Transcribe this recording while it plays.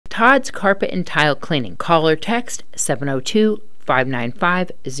Todd's Carpet and Tile Cleaning. Call or text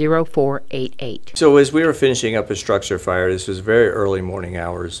 702-595-0488. So as we were finishing up a structure fire, this was very early morning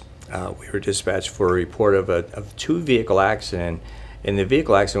hours, we were dispatched for a report of a two-vehicle accident, and the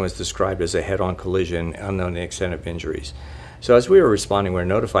vehicle accident was described as a head-on collision, unknown the extent of injuries. So as we were responding, we were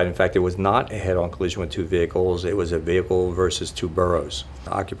notified, in fact, it was not a head-on collision with two vehicles. It was a vehicle versus two Burros,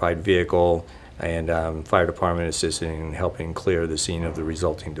 occupied vehicle, and fire department assisting and helping clear the scene of the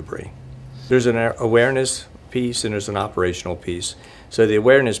resulting debris. There's an awareness piece and there's an operational piece. So the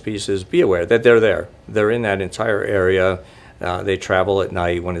awareness piece is be aware that they're there. They're in that entire area. They travel at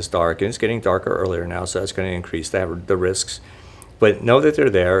night when it's dark, and it's getting darker earlier now, so that's going to increase the risks. But know that they're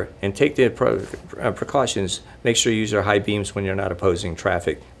there and take the precautions. Make sure you use your high beams when you're not opposing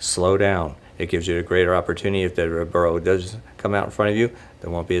traffic. Slow down. It gives you a greater opportunity. If the Burro does come out in front of you, there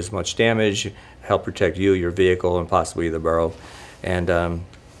won't be as much damage. Help protect you, your vehicle, and possibly the Burro. And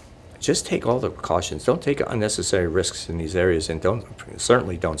just take all the precautions. Don't take unnecessary risks in these areas, and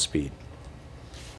certainly don't speed.